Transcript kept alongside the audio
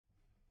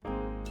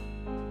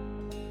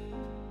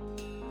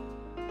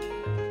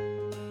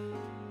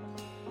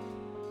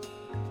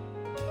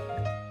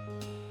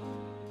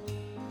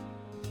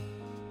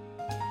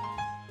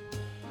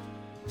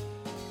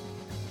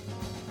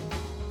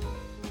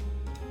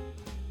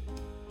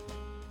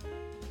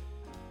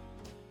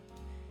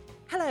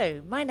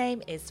Hello, my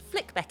name is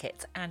Flick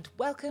Beckett and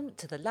welcome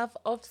to The Love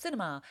of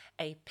Cinema,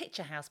 a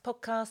Picturehouse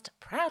podcast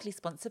proudly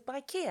sponsored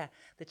by Kia,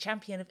 the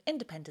champion of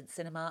independent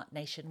cinema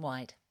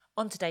nationwide.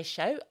 On today's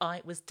show,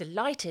 I was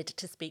delighted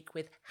to speak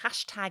with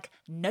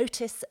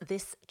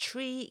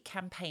 #NoticeThisTree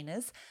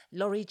campaigners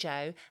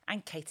Lorie-Jo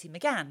and Katy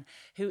McGahan,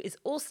 who is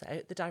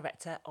also the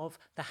director of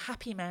the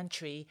Happy Man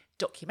Tree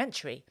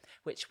documentary,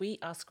 which we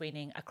are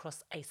screening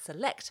across a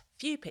select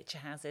few picture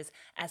houses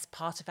as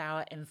part of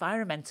our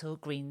environmental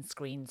green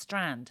screen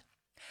strand.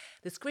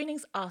 The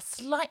screenings are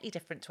slightly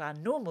different to our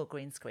normal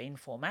green screen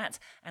format,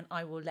 and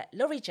I will let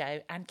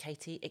Lorie-Jo and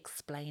Katy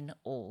explain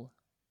all.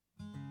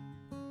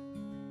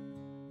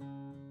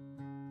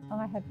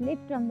 I have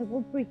lived on the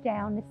Woodbury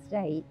Down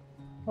estate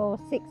for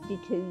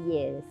 62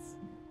 years.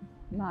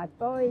 My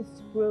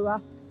boys grew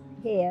up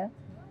here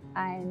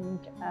and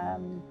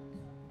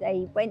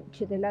they went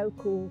to the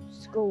local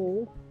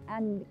school,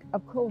 and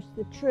of course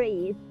the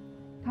tree is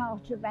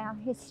part of our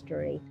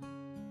history.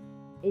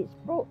 It's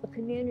brought the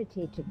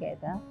community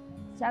together.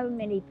 So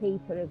many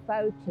people have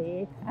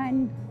voted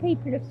and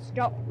people have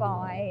stopped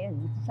by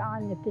and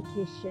signed the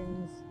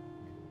petitions.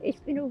 It's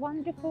been a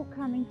wonderful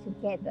coming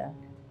together,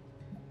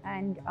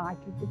 and I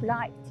would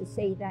like to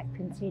see that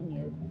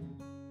continue.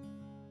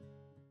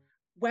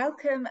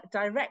 Welcome,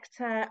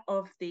 Director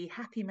of the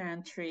Happy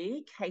Man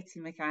Tree,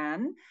 Katy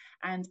McGahan,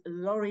 and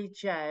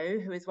Lorie-Jo,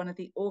 who is one of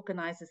the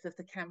organisers of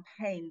the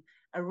campaign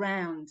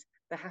around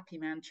the Happy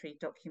Man Tree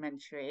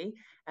documentary.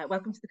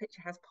 Welcome to the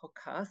Picturehouse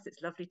podcast.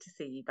 It's lovely to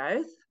see you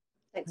both.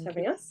 Thanks for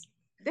having us.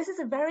 This is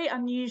a very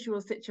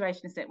unusual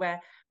situation, isn't it,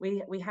 where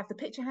we have the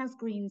Picturehouse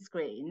green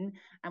screen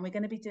and we're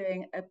going to be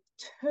doing a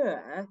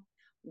tour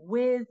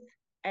with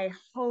a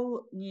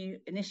whole new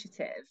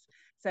initiative.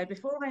 So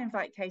before I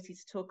invite Katy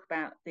to talk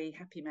about the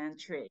Happy Man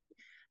Tree,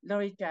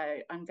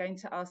 Lorie-Jo, I'm going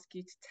to ask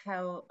you to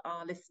tell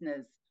our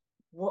listeners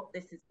what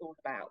this is all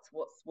about,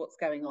 what's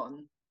going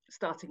on,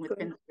 starting with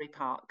Finsbury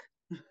Park.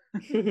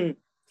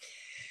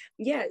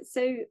 Yeah,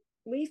 so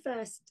we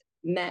first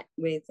met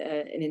with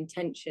an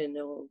intention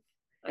of,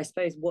 I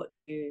suppose, what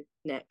to do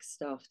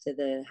next after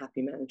the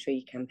Happy Man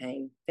Tree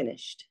campaign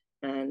finished.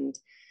 And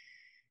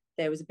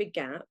there was a big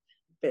gap,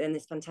 but then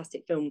this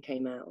fantastic film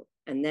came out,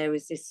 and there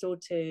was this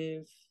sort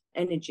of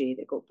energy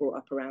that got brought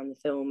up around the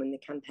film and the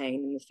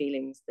campaign and the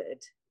feelings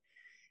that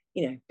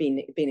had,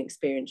 been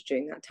experienced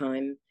during that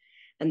time.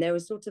 And there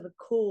was sort of a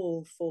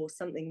call for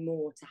something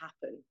more to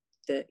happen.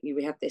 That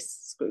we had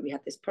this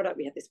product,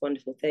 we had this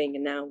wonderful thing,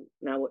 and now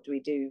what do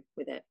we do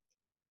with it?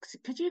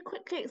 Could you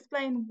quickly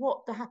explain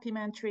what the Happy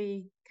Man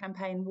Tree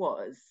campaign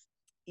was?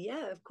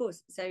 Yeah, of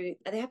course. So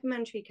the Happy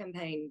Man Tree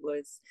campaign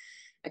was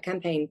a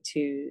campaign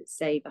to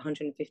save a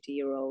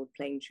 150-year-old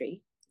plane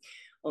tree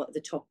at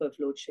the top of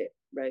Lordship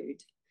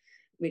Road,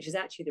 which is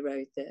actually the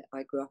road that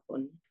I grew up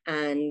on.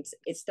 And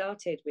it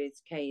started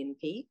with Kay and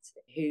Pete,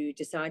 who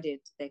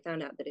decided, they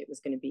found out that it was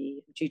going to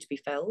be due to be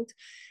felled,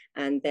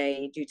 and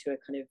due to a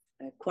kind of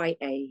quite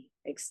a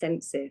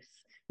extensive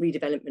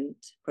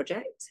redevelopment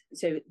project.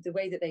 So the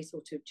way that they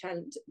sort of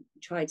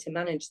tried to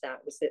manage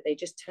that was that they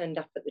just turned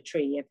up at the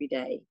tree every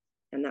day.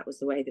 And that was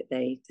the way that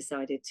they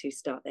decided to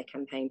start their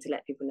campaign, to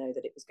let people know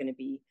that it was going to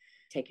be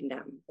taken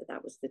down,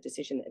 that was the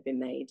decision that had been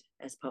made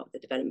as part of the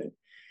development.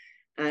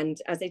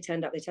 And as they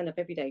turned up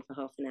every day for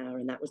half an hour,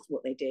 and that was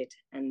what they did.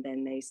 And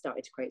then they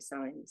started to create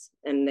signs.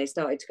 And as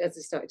they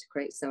started to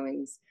create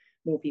signs,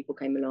 more people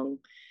came along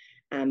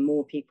and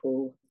more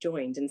people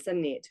joined. And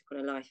suddenly it took on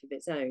a life of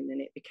its own.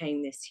 And it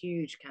became this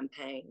huge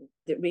campaign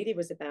that really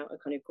was about a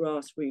kind of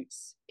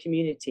grassroots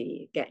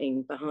community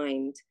getting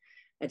behind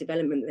a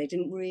development that they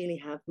didn't really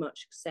have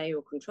much say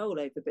or control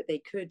over, but they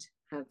could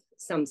have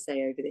some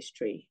say over this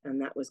tree. And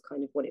that was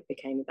kind of what it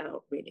became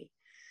about, really.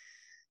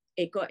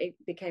 It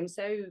became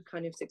so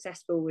kind of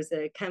successful as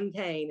a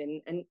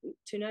campaign, and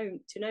to no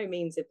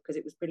means because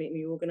it was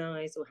brilliantly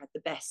organised or had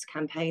the best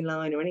campaign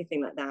line or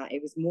anything like that.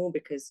 It was more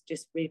because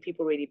just really,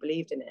 people really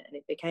believed in it, and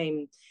it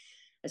became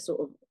a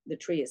sort of, the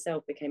tree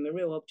itself became a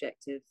real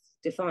object of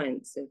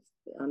defiance of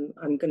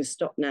I'm going to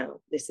stop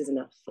now. This is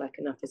enough. Like,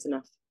 enough is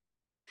enough.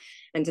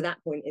 And to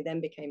that point, it then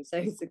became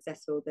so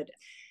successful that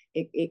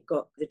it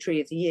got the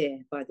Tree of the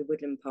Year by the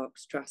Woodland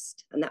Parks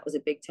Trust. And that was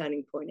a big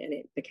turning point, and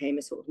it became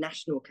a sort of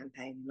national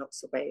campaign in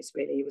lots of ways,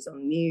 really. It was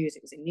on news,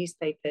 it was in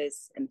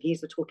newspapers,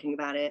 MPs were talking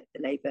about it,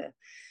 the Labour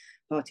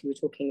Party were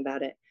talking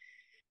about it.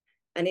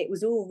 And it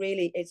was all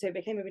really, so it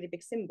became a really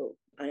big symbol.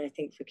 And I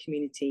think for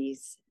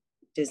communities'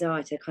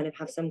 desire to kind of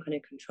have some kind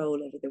of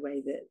control over the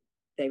way that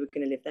they were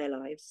going to live their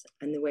lives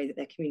and the way that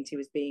their community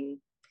was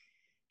being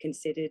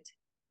considered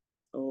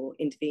or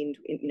intervened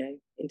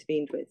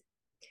with.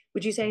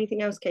 Would you say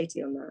anything else,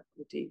 Katy, on that?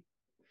 Would you?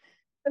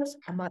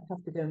 I might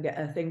have to go and get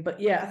a thing, but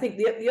yeah, I think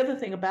the other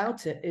thing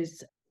about it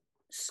is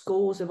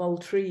scores of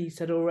old trees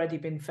had already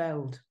been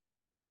felled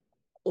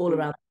all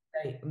around the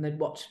state, and they'd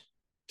watch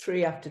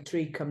tree after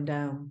tree come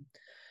down.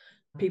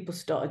 People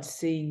started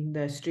seeing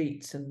their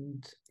streets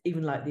and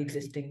even like the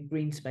existing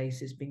green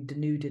spaces being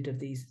denuded of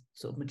these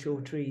sort of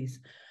mature trees.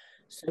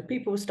 So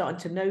people were starting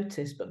to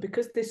notice, but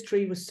because this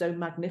tree was so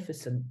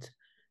magnificent,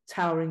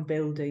 towering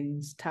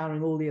buildings,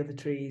 towering all the other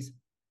trees.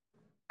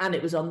 And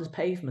it was on the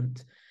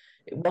pavement.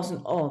 It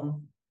wasn't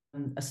on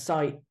a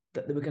site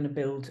that they were going to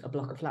build a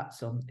block of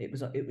flats on. It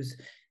was,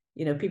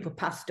 you know, people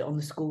passed it on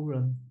the school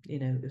run. You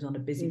know, it was on a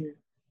busy.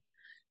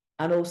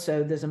 And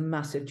also there's a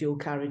massive dual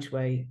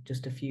carriageway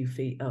just a few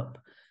feet up.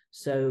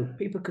 So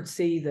people could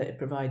see that it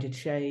provided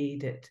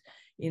shade. It,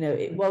 you know,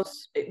 it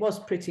was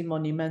pretty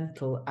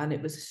monumental, and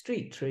it was a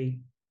street tree.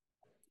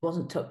 It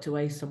wasn't tucked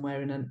away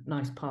somewhere in a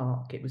nice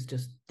park. It was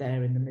just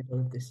there in the middle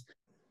of this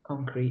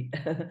concrete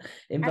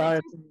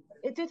environment.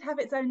 It did have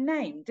its own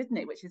name, didn't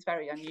it? Which is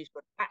very unusual.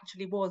 It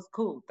actually was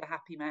called the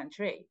Happy Man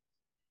Tree.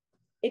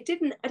 It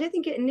didn't. I don't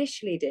think it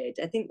initially did.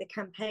 I think the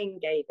campaign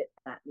gave it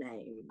that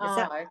name. Is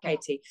that okay,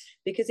 Katy?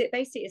 Because it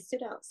basically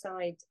stood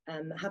outside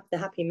the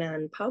Happy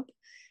Man pub,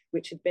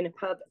 which had been a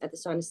pub at the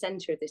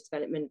centre of this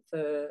development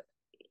for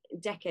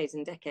decades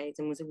and decades,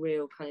 and was a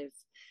real kind of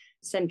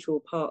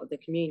central part of the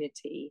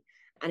community.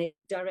 And it's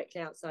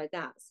directly outside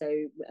that. So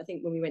I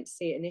think when we went to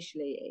see it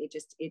initially,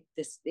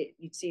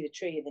 you'd see the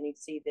tree, and then you'd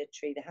see the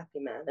tree, the Happy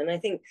Man. And I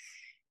think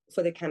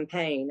for the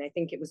campaign, I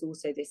think it was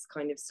also this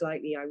kind of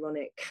slightly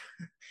ironic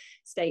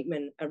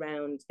statement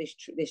around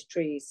this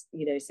tree's,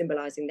 you know,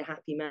 symbolising the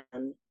happy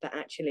man, but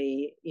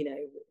actually, you know,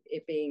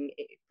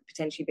 it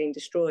potentially being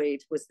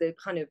destroyed was the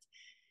kind of,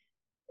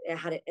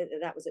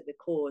 that was at the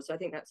core. So I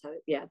think that's how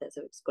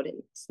it's got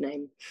its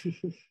name.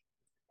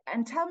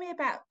 And tell me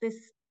about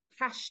this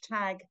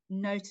hashtag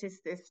Notice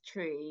This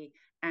Tree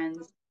and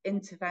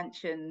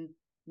intervention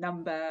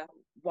number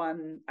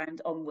 1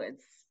 and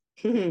onwards.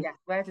 Yeah,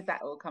 where did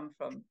that all come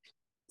from?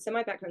 So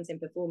my background's in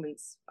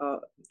performance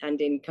art and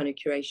in kind of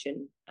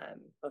curation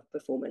of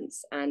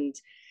performance, and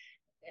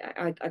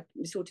I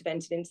sort of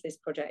entered into this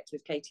project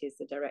with Katy as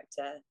the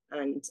director,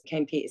 and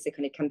Pete as the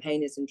kind of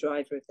campaigners and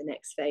driver of the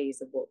next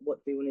phase of what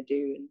we want to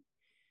do. And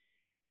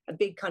a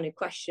big kind of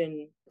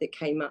question that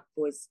came up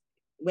was,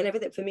 whenever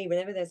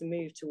there's a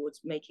move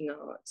towards making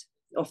art,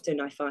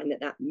 often I find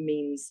that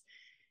means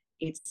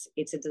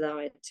it's a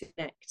desire to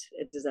connect,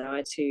 a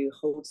desire to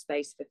hold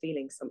space for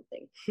feeling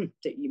something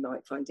that you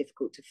might find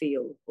difficult to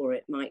feel, or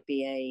it might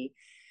be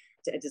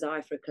a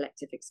desire for a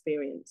collective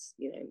experience,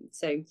 you know.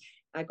 So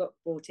I got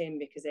brought in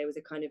because there was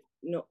a kind of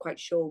not quite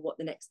sure what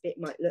the next bit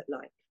might look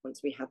like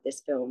once we had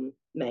this film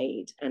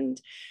made,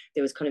 and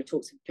there was kind of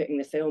talks of putting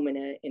the film in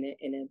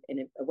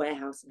a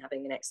warehouse and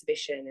having an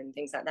exhibition and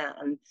things like that.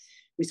 And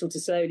we sort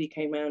of slowly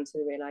came around to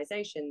the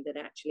realization that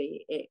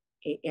actually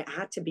it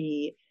had to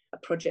be a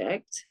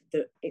project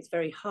that its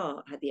very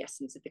heart had the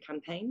essence of the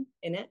campaign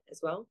in it as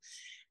well.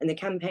 And the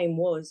campaign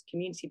was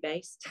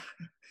community-based.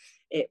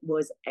 It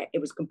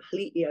was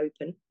completely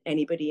open.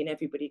 Anybody and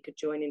everybody could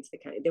join into the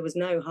campaign. There was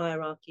no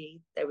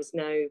hierarchy. There was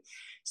no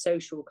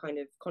social kind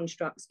of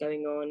constructs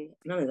going on,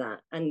 none of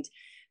that. And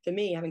for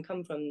me, having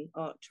come from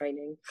art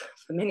training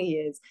for many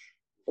years,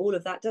 all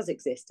of that does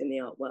exist in the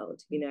art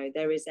world. You know,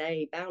 there is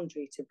a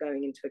boundary to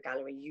going into a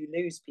gallery. You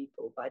lose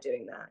people by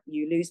doing that.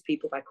 You lose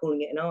people by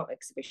calling it an art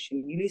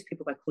exhibition. You lose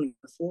people by calling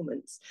it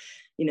performance.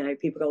 You know,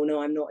 people go, oh,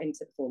 no, I'm not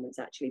into performance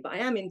actually, but I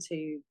am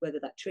into whether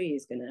that tree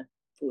is going to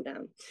fall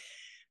down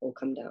or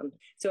come down.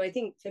 So I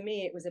think for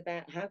me, it was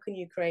about how can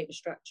you create a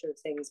structure of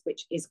things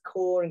which is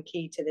core and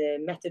key to the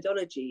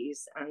methodologies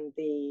and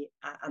the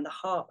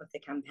heart of the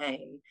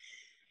campaign,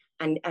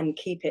 and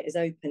keep it as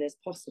open as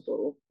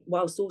possible,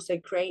 whilst also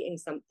creating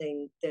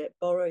something that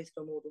borrows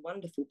from all the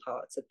wonderful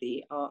parts of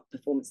the art,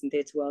 performance and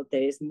theatre world.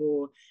 There is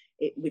more,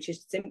 which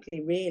is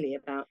simply really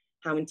about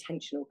how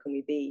intentional can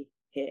we be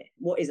here?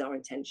 What is our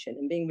intention?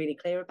 And being really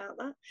clear about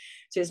that.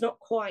 So it's not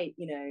quite,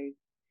 you know,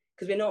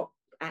 because we're not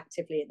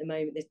actively at the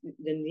moment,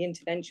 the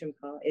intervention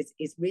part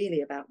is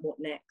really about what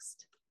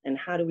next and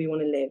how do we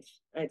want to live.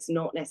 It's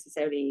not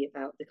necessarily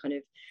about the kind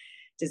of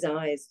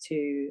desires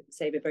to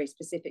save a very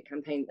specific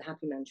campaign. The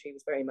Happy Man Tree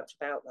was very much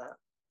about that.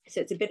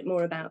 So it's a bit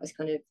more about a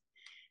kind of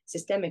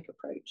systemic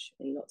approach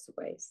in lots of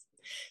ways.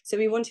 So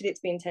we wanted it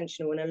to be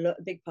intentional, and a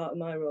big part of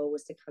my role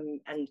was to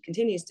come, and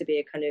continues to be,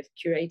 a kind of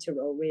curator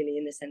role, really,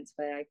 in the sense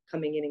where I'm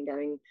coming in and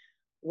going,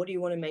 what do you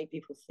want to make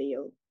people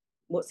feel?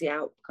 What's the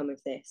outcome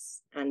of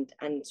this? And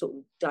sort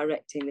of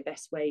directing the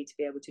best way to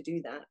be able to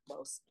do that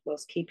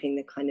whilst keeping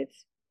the kind of,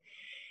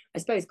 I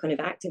suppose, kind of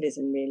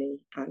activism really,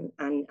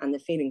 and the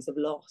feelings of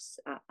loss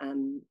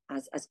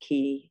as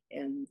key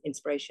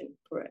inspiration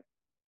for it.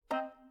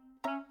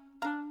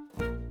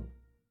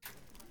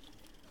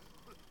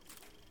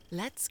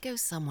 Let's go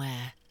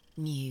somewhere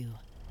new.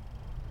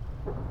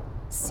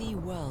 See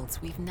worlds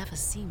we've never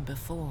seen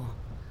before,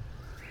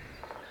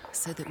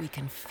 so that we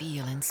can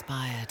feel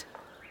inspired.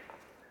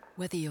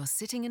 Whether you're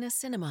sitting in a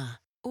cinema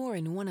or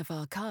in one of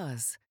our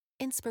cars,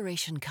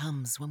 inspiration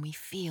comes when we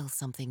feel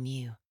something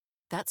new.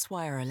 That's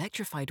why our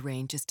electrified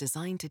range is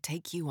designed to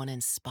take you on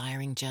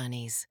inspiring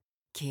journeys.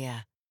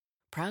 Kia,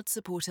 proud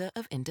supporter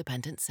of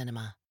independent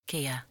cinema.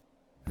 Kia,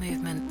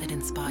 movement that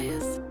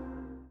inspires.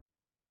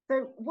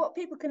 So what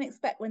people can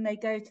expect when they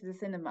go to the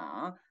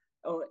cinema,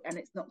 and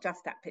it's not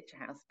just at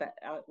Picturehouse, but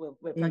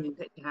we're plugging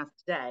Picturehouse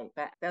today,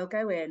 but they'll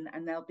go in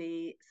and there'll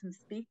be some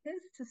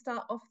speakers to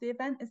start off the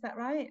event, is that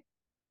right?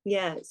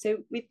 Yeah, so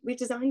we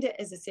designed it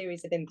as a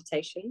series of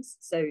invitations.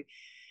 So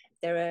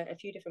there are a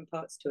few different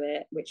parts to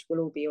it, which will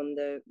all be on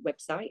the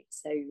website.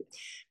 So,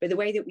 but the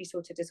way that we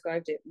sort of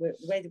described it,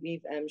 the way that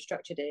we've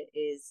structured it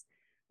is,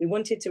 we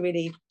wanted to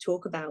really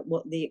talk about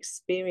what the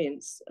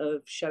experience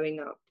of showing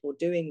up or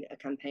doing a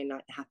campaign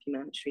like the Happy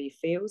Mantry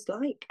feels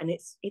like. And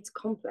it's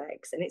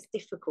complex and it's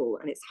difficult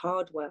and it's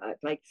hard work.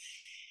 Like,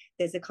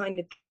 there's a kind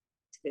of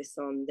this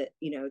on that,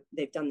 you know,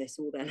 they've done this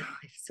all their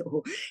lives,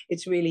 or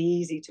it's really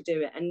easy to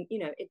do it. And, you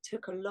know, it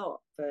took a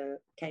lot for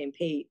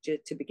K&P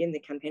to begin the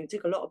campaign. It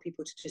took a lot of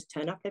people to just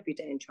turn up every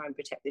day and try and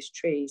protect this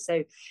tree.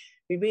 So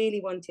we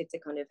really wanted to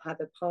kind of have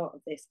a part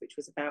of this which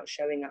was about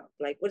showing up.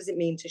 Like, what does it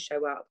mean to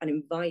show up, and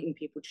inviting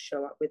people to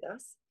show up with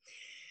us.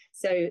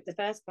 So the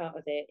first part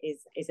of it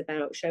is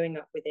about showing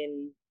up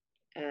within,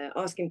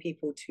 asking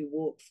people to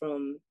walk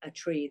from a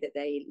tree that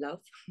they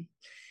love,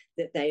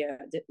 that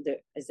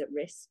is at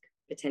risk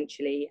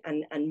potentially,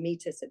 and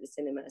meet us at the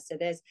cinema. So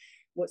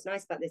what's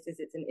nice about this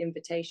is it's an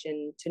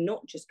invitation to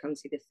not just come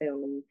see the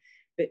film,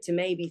 but to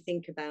maybe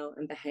think about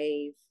and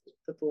behave,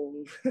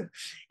 perform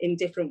in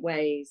different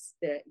ways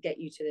that get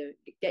you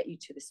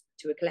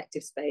to a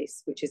collective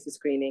space, which is the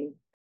screening,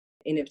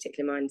 in a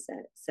particular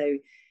mindset. So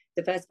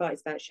the first part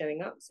is about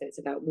showing up. So it's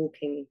about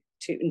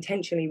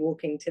intentionally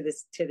walking to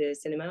the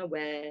cinema,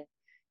 where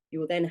you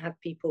will then have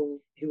people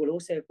who will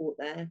also have bought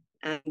there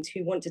and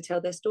who want to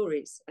tell their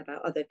stories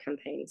about other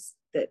campaigns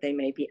that they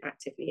may be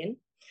actively in,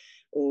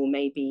 or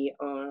maybe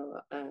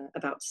are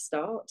about to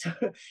start.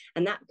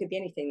 And that could be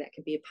anything. That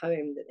could be a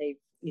poem that they've,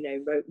 you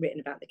know, written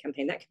about the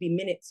campaign. That could be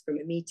minutes from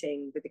a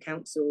meeting with the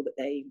council that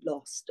they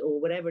lost, or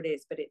whatever it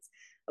is. But it's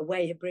a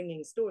way of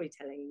bringing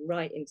storytelling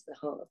right into the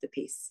heart of the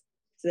piece.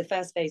 So the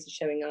first phase is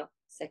showing up.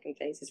 Second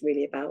phase is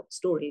really about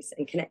stories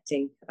and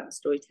connecting about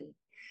storytelling.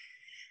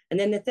 And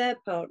then the third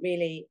part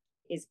really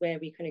is where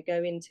we kind of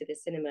go into the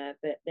cinema,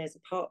 but there's a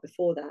part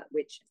before that,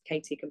 which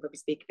Katy can probably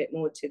speak a bit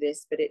more to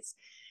this, but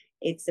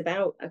it's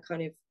about a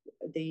kind of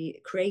the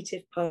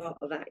creative part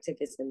of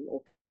activism,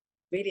 or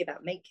really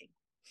about making.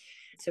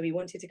 So we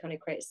wanted to kind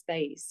of create a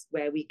space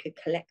where we could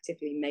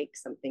collectively make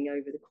something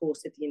over the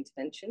course of the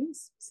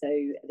interventions. So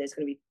there's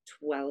going to be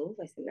 12,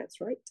 I think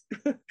that's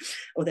right,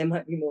 or there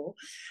might be more.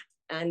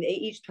 And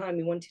each time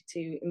we wanted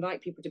to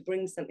invite people to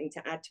bring something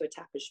to add to a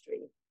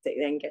tapestry that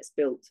then gets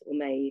built or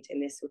made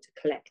in this sort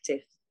of collective,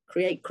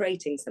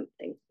 creating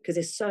something, because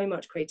there's so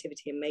much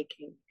creativity in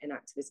making and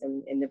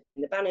activism in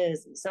the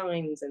banners and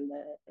signs and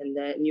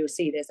you'll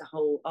see there's a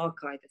whole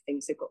archive of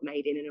things that got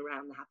made in and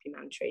around the Happy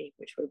Mantry,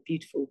 which were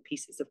beautiful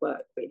pieces of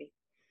work, really.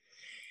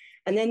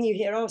 And then you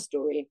hear our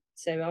story.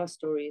 So our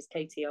story is,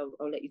 Katy, I'll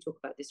let you talk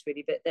about this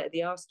really, but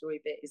the our story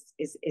bit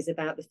is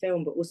about the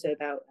film, but also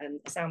about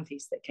a sound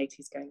piece that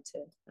Katy's going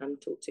to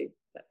talk to.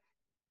 But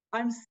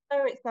I'm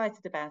so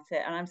excited about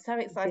it, and I'm so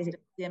excited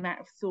about the amount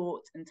of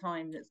thought and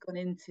time that's gone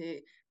into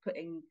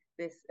putting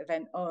this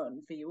event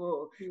on for you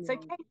all. Yeah. So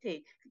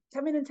Katy,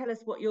 come in and tell us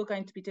what you're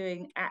going to be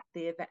doing at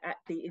the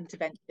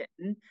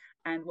intervention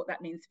and what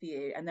that means for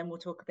you, and then we'll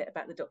talk a bit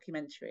about the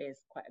documentary as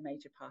quite a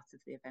major part of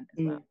the event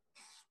as well.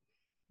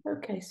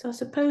 Okay, so I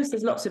suppose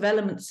there's lots of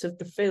elements of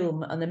the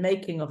film and the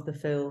making of the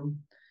film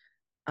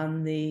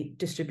and the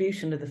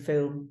distribution of the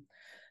film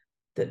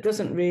that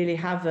doesn't really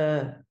have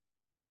a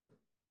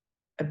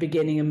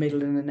beginning, a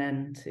middle and an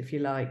end, if you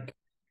like.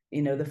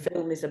 You know, the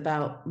film is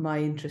about my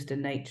interest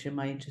in nature,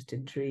 my interest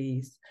in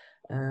trees.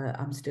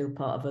 I'm still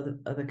part of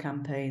other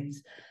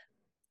campaigns.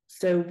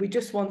 So we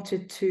just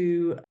wanted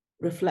to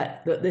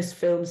reflect that this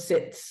film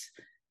sits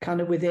kind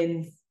of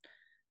within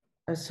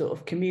a sort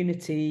of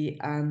community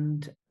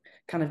and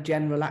kind of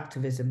general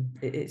activism.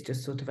 It's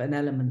just sort of an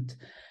element,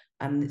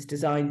 and it's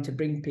designed to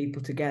bring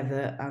people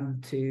together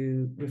and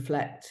to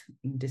reflect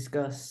and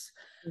discuss,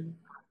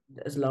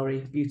 as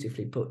Lorie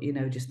beautifully put, you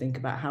know, just think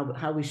about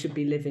how we should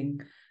be living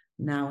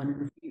now and in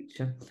the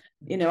future.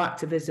 You know,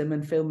 activism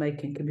and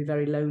filmmaking can be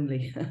very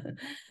lonely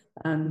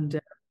and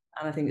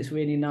I think it's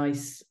really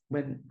nice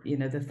when, you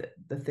know,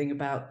 the thing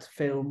about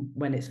film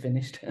when it's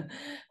finished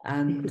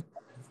and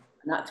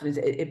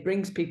activism, it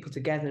brings people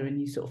together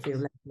and you sort of feel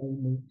less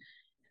lonely.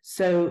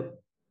 So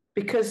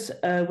because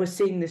we're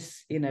seeing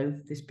this, you know,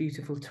 this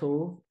beautiful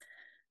tour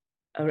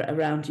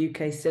around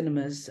UK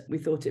cinemas, we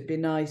thought it'd be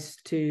nice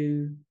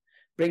to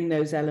bring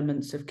those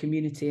elements of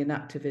community and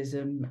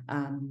activism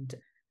and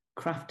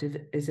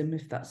craftivism,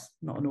 if that's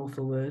not an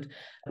awful word,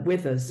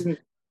 with us. Mm-hmm.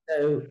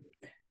 So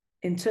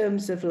in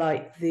terms of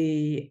like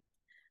the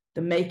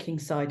making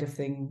side of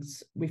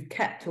things, we've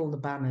kept all the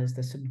banners.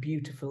 There's some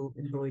beautiful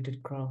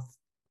embroidered cloths,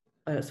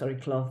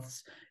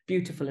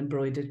 beautiful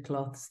embroidered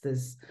cloths.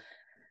 There's,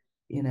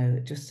 you know,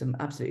 just some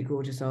absolutely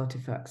gorgeous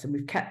artifacts, and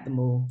we've kept them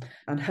all,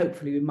 and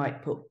hopefully we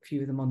might put a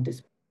few of them on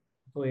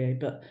display.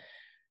 But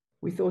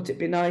we thought it'd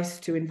be nice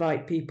to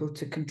invite people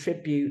to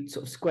contribute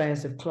sort of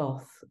squares of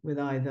cloth with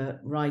either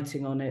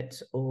writing on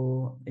it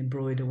or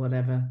embroider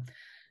whatever,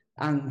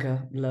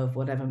 anger, love,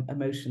 whatever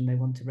emotion they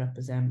want to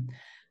represent.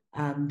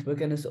 And we're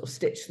going to sort of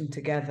stitch them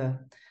together,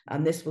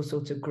 and this will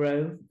sort of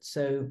grow.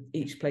 So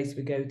each place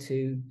we go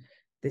to,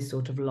 this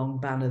sort of long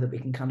banner that we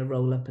can kind of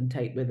roll up and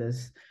take with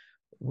us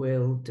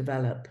will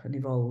develop and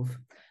evolve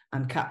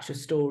and capture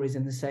stories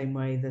in the same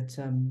way that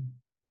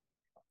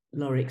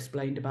Laurie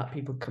explained about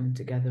people coming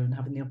together and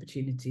having the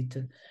opportunity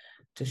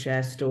to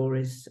share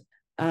stories.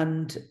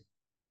 And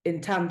in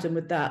tandem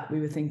with that, we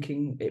were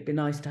thinking it'd be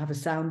nice to have a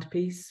sound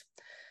piece.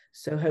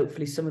 So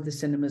hopefully some of the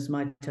cinemas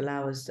might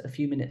allow us a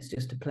few minutes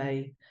just to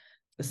play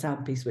a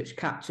sound piece which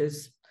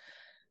captures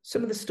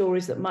some of the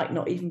stories that might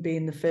not even be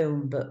in the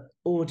film, but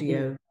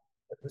audio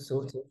that was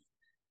sort of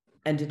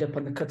ended up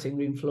on the cutting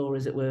room floor,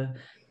 as it were.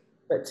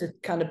 But to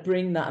kind of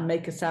bring that and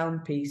make a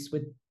sound piece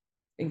with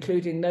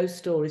including those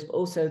stories, but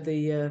also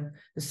the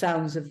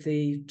sounds of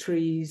the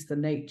trees, the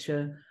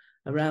nature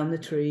around the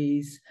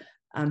trees.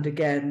 And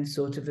again,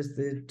 sort of as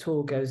the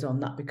tour goes on,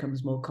 that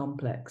becomes more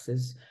complex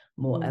as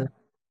more elements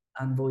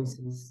and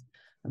voices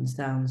and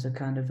sounds are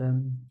kind of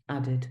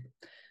added.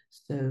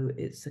 So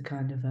it's a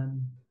kind of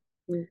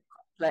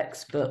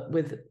complex, but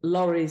with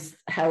Laurie's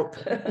help,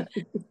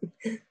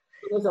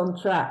 was on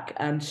track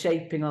and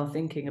shaping our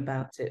thinking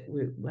about it.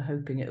 We're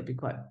hoping it'll be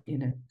quite,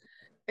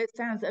 It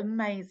sounds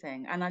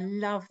amazing, and I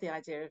love the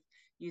idea of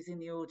using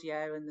the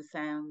audio and the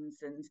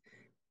sounds, and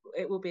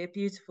it will be a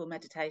beautiful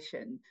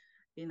meditation,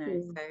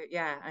 So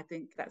yeah, I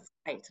think that's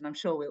great, and I'm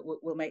sure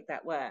we'll make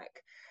that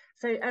work.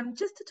 So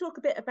just to talk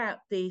a bit about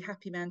the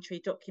Happy Man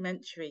Tree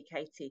documentary,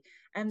 Katy,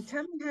 and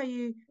tell me how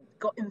you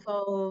got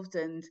involved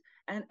and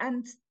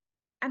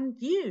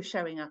you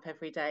showing up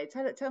every day.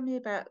 Tell me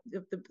about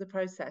the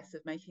process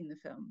of making the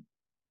film.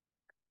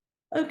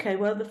 Okay,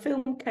 well, the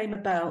film came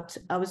about.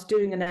 I was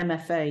doing an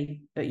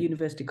MFA at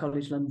University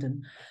College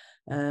London,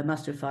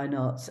 Master of Fine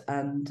Arts,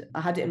 and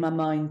I had it in my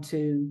mind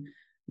to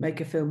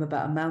make a film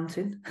about a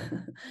mountain.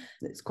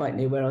 It's quite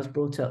near where I was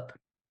brought up.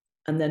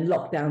 And then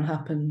lockdown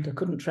happened. I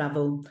couldn't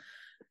travel.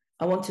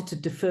 I wanted to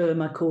defer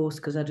my course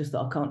because I just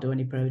thought I can't do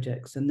any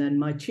projects. And then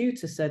my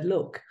tutor said,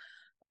 look,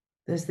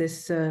 there's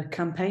this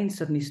campaign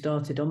suddenly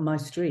started on my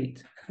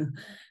street,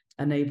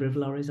 a neighbour of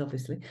Laurie's,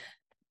 obviously.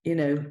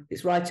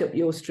 It's right up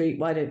your street.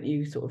 Why don't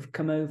you sort of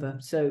come over?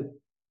 So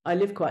I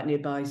live quite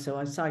nearby. So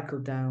I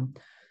cycled down,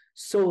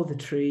 saw the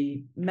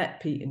tree, met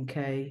Pete and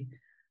Kay.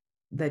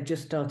 They'd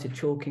just started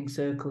chalking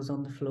circles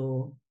on the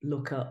floor,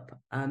 look up.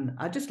 And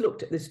I just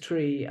looked at this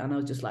tree and I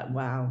was just like,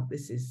 wow,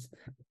 this is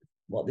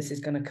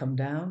going to come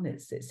down.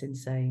 It's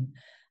insane.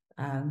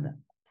 And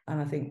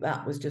I think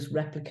that was just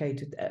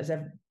replicated as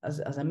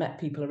I met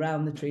people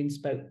around the tree and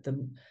spoke to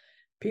them.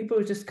 People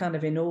were just kind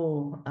of in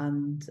awe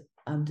and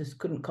just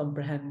couldn't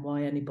comprehend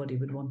why anybody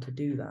would want to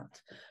do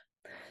that.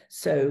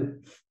 So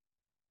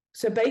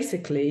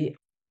basically,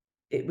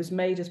 it was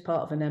made as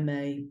part of an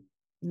MA,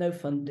 no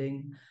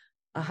funding.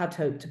 I had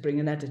hoped to bring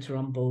an editor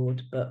on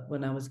board, but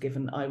when I was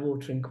given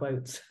eye-watering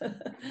quotes,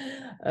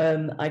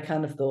 I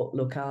kind of thought,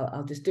 look,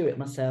 I'll just do it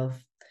myself,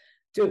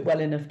 do it well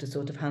enough to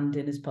sort of hand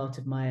in as part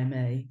of my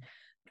MA.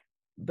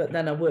 But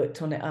then I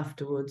worked on it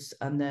afterwards,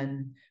 and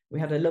then we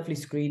had a lovely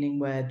screening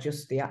where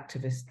just the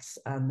activists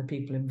and the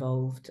people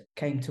involved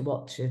came to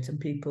watch it, and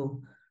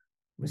people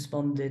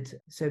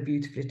responded so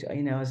beautifully to,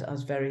 I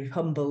was very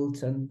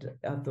humbled, and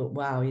I thought,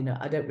 wow,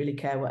 I don't really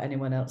care what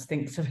anyone else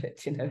thinks of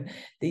it.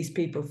 These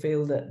people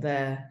feel that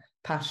their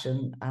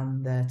passion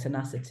and their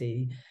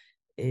tenacity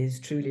is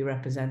truly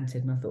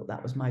represented, and I thought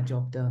that was my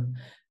job done.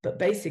 But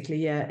basically,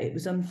 yeah, it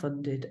was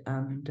unfunded,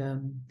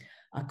 and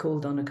I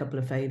called on a couple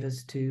of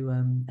favors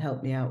to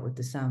help me out with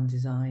the sound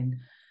design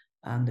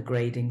and the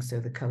grading, so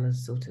the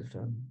colors sort of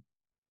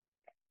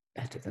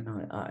better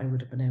than I would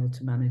have been able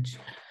to manage.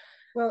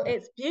 Well,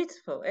 it's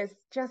beautiful. It's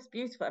just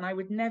beautiful. And I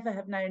would never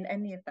have known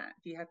any of that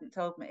if you hadn't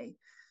told me.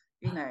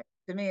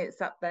 To me,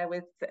 it's up there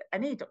with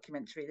any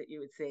documentary that you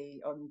would see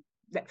on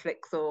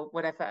Netflix or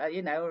whatever,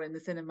 or in the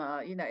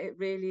cinema. It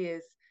really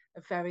is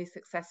a very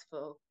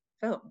successful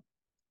film.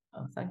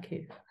 Oh, thank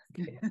you.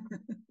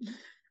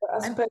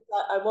 I suppose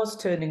I was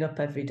turning up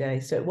every day.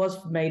 So it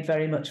was made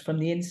very much from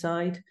the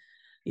inside.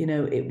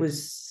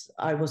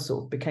 I was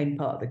sort of became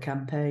part of the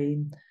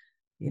campaign,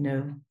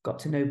 got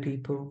to know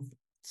people,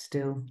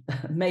 still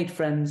made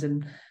friends,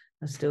 and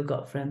I've still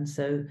got friends.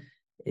 So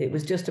it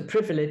was just a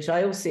privilege.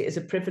 I always see it as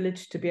a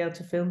privilege to be able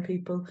to film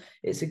people.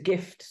 It's a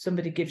gift.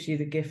 Somebody gives you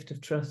the gift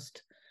of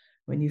trust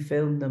when you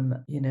film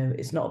them.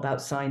 It's not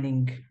about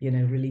signing,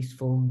 release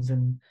forms,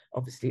 and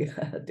obviously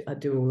I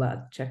do all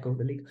that, check all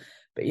the legal,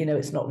 but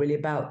it's not really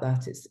about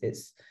that.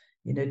 It's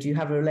do you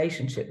have a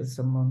relationship with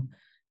someone?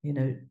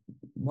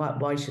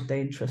 Why should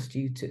they entrust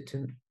you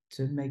to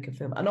make a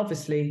film? And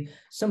obviously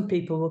some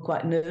people were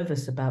quite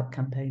nervous about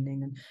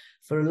campaigning, and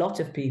for a lot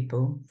of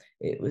people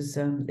it was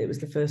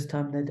the first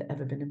time they'd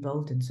ever been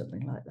involved in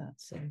something like that.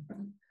 So,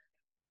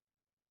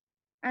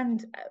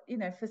 and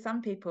for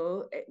some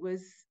people it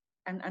was,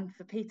 and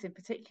for Pete in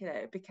particular,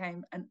 it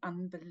became an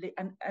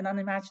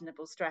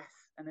unimaginable stress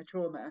and a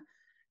trauma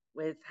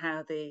with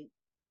how the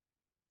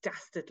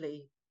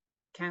dastardly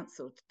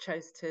council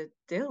chose to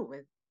deal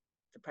with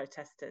the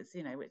protesters,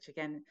 which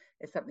again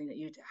is something that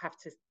you'd have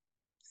to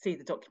see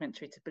the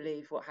documentary to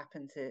believe what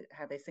happened, to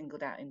how they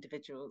singled out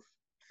individuals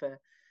for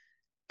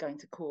going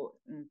to court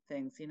and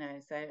things, you know.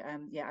 So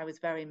yeah, I was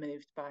very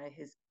moved by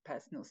his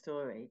personal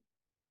story.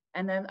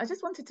 And I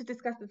just wanted to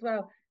discuss as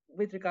well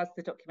with regards to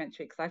the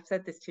documentary, because I've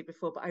said this to you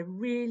before, but I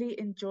really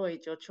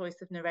enjoyed your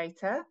choice of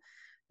narrator.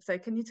 So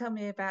can you tell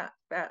me about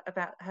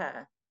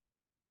her?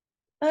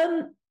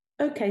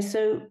 Okay,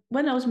 so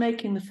when I was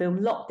making the film,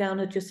 lockdown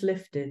had just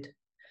lifted.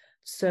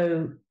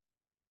 So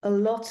a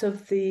lot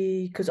of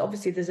because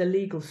obviously there's a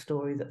legal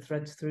story that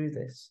threads through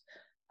this,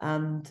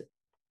 and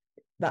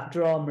that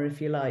drama,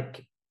 if you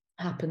like,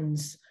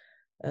 happens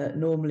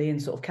normally in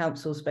sort of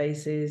council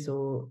spaces,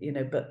 or, you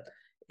know, but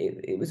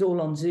it was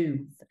all on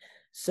Zoom.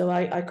 So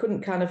I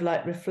couldn't kind of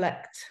like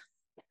reflect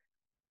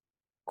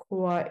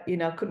quite, you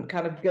know, I couldn't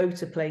kind of go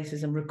to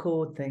places and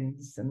record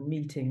things and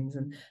meetings.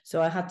 And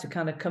so I had to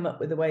kind of come up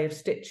with a way of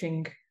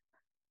stitching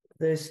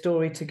the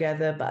story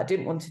together, but I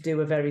didn't want to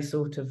do a very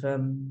sort of,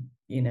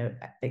 you know,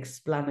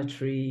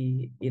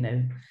 explanatory, you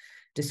know,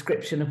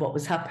 description of what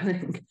was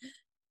happening.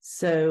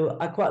 So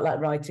I quite like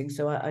writing.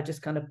 So I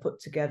just kind of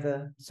put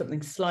together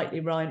something slightly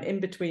in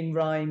between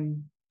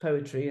rhyme,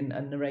 poetry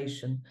and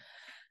narration.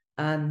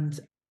 And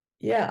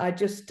yeah, I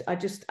just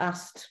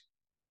asked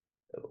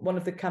one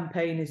of the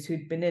campaigners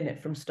who'd been in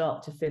it from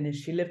start to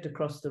finish. She lived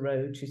across the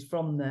road. She's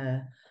from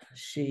there.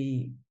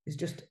 She is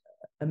just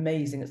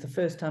amazing. It's the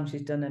first time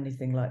she's done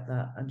anything like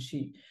that. And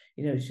she,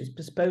 you know, she's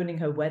postponing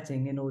her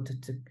wedding in order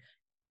to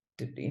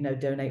you know,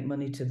 donate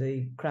money to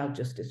the Crowd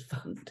Justice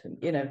Fund. And,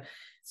 you know,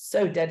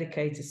 so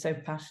dedicated, so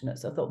passionate.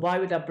 So I thought, why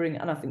would I bring,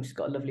 and I think she's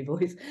got a lovely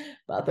voice,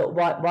 but I thought,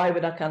 why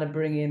would I kind of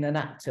bring in an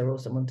actor or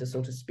someone to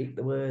sort of speak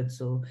the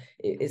words? Or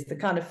it's the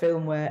kind of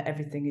film where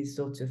everything is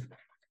sort of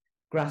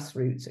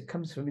grassroots. It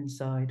comes from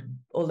inside.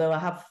 Although I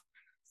have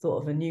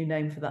thought of a new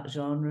name for that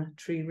genre,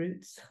 Tree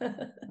Roots.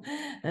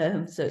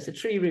 So it's a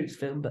Tree Roots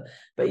film,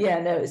 but yeah,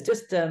 no, it's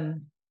just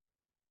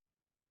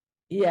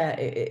yeah,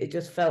 it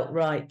just felt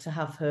right to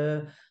have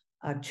her.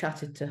 I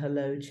chatted to her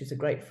loads. She's a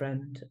great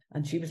friend,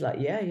 and she was like,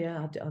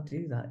 "Yeah, I'll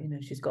do that." You know,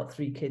 she's got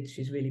 3 kids.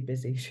 She's really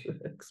busy. She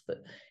works,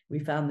 but we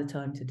found the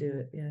time to do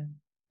it. Yeah,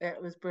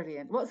 it was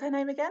brilliant. What's her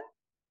name again?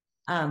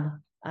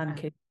 Anne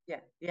Katy.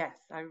 Yeah, yes.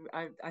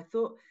 I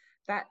thought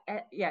that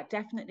yeah,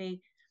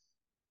 definitely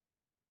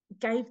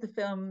gave the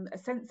film a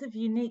sense of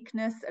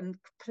uniqueness and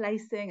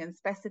placing and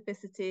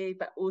specificity,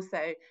 but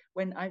also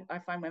when I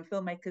find when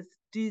filmmakers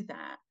do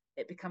that,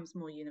 it becomes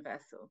more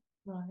universal.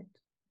 Right.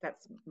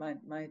 That's my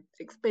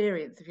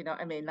experience, if you know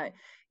what I mean. Like,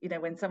 you know,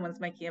 when someone's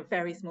making a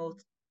very small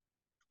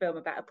film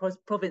about a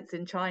province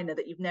in China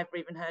that you've never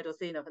even heard or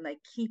seen of, and they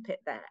keep it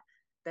there,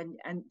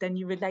 then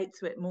you relate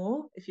to it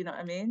more, if you know what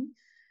I mean.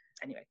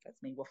 Anyway,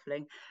 that's me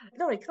waffling.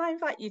 Lorie, can I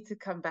invite you to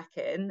come back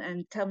in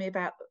and tell me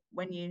about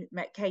when you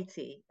met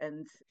Katy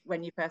and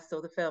when you first saw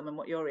the film and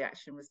what your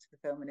reaction was to the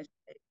film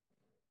initially?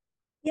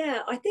 Yeah,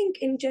 I think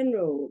in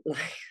general,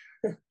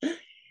 like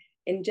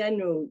in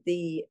general,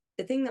 the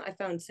thing that I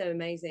found so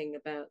amazing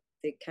about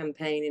the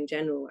campaign in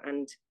general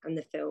and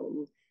the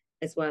film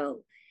as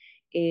well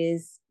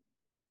is,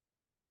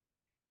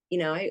 you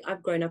know,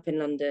 I've grown up in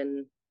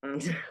London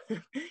and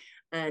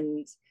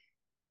and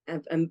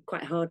I'm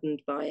quite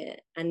hardened by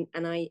it, and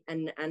I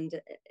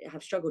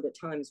have struggled at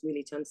times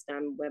really to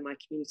understand where my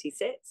community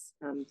sits,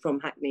 from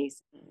Hackney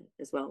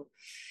as well.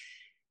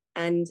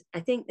 And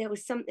I think there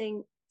was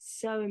something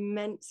so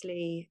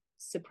immensely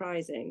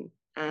surprising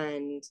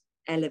and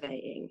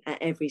elevating at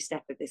every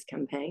step of this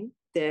campaign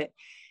that,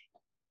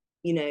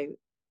 you know,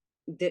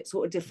 that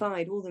sort of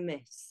defied all the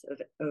myths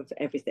of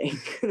everything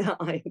that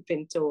I have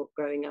been taught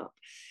growing up,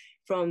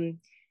 from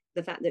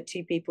the fact that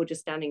 2 people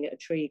just standing at a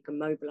tree can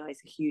mobilize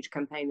a huge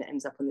campaign that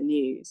ends up on the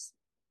news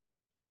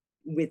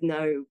with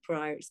no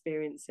prior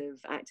experience of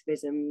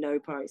activism, no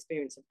prior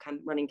experience of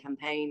running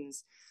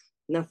campaigns,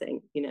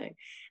 nothing, you know,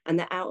 and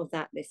that out of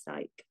that, this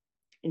like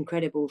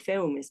incredible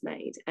film is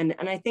made. And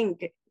I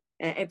think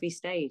at every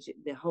stage,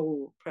 the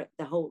whole,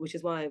 which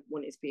is why I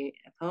wanted to be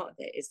a part of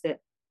it, is that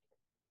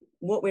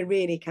what we're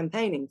really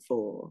campaigning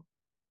for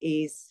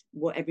is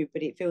what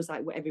everybody, it feels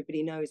like what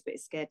everybody knows but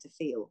is scared to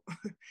feel.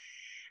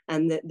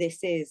 And that this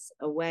is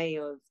a way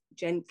of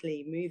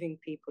gently moving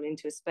people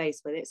into a space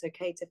where it's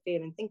okay to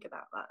feel and think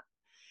about that.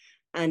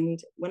 And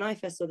when I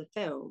first saw the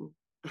film,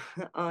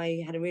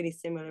 I had a really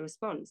similar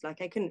response.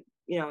 Like I couldn't,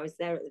 you know, I was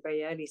there at the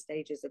very early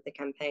stages of the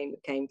campaign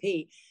with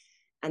KMP,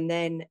 and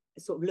then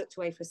sort of looked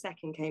away for a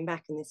second, came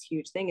back, and this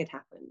huge thing had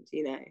happened,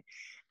 you know,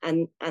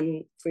 and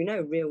through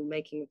no real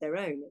making of their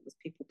own, it was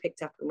people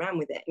picked up and ran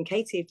with it. And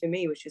Katy, for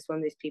me, was just one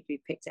of those people who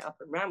picked it up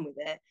and ran with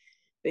it,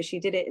 but she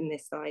did it in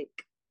this like,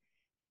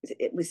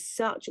 it was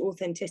such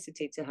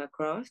authenticity to her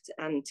craft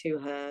and to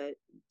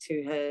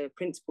her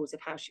principles of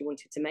how she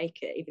wanted to make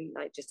it, even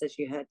like just as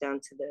you heard down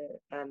to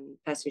the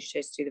person who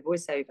chose to do the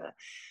voiceover.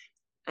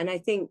 And I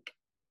think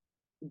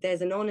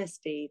there's an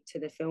honesty to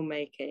the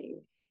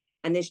filmmaking,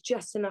 and there's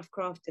just enough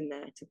craft in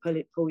there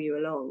to pull you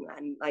along,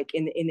 and like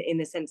in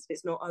the sense that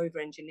it's not over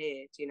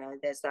engineered, you know,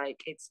 there's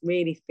like, it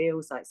really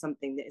feels like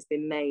something that has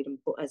been made and,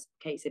 as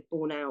Kate said,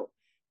 born out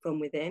from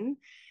within.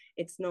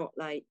 It's not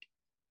like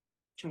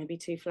trying to be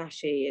too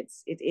flashy.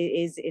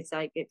 It's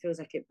like, it feels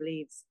like it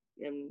bleeds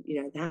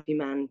you know, the happy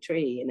man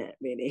tree in it,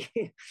 really.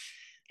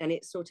 And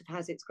it sort of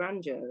has its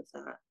grandeur of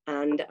that.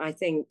 And I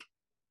think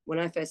when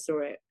I first saw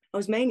it, I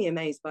was mainly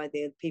amazed by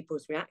the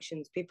people's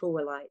reactions. People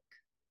were like,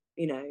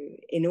 you know,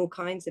 in all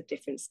kinds of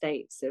different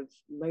states of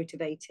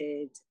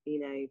motivated, you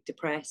know,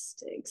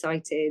 depressed,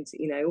 excited,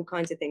 you know, all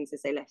kinds of things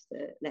as they left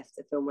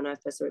the film when I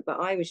first saw it. But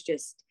I was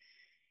just,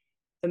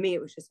 for me,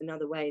 it was just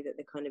another way that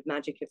the kind of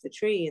magic of the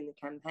tree and the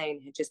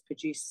campaign had just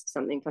produced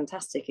something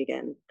fantastic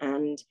again.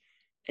 And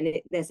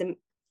it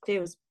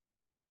feels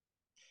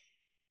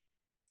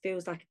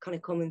like a kind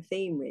of common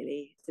theme,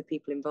 really, for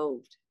people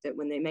involved, that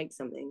when they make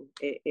something,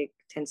 it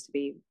tends to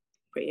be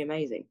pretty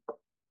amazing.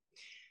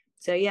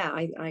 So yeah,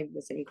 I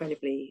was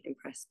incredibly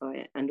impressed by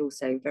it, and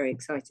also very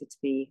excited to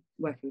be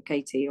working with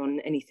Katy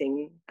on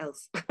anything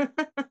else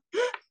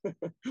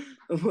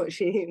and what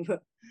she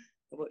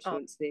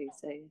wants to do.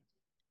 So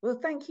well,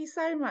 thank you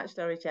so much,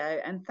 Lorie-Jo,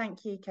 and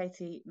thank you,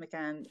 Katy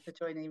McGahan, for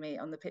joining me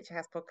on the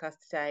Picturehouse podcast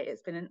today.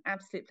 It's been an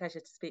absolute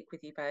pleasure to speak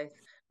with you both.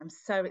 I'm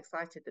so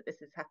excited that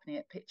this is happening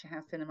at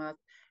Picturehouse Cinemas.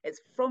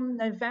 It's from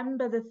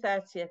November the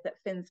 30th at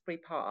Finsbury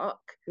Park.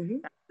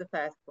 That's the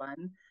first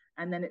one.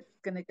 And then it's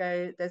going to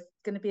go, there's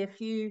going to be a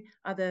few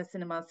other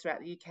cinemas throughout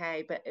the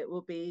UK, but it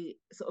will be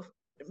sort of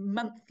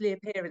monthly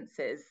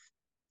appearances,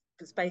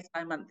 space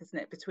by month, isn't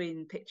it,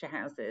 between picture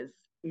houses,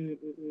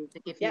 to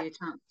give you a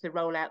chance to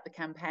roll out the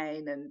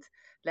campaign and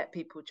let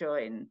people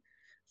join.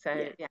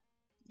 So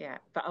yeah.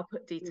 But I'll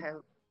put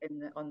details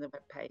on the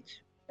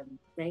webpage.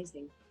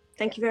 Amazing.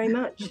 Thank you very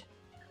much.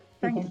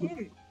 Thank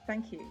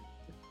you.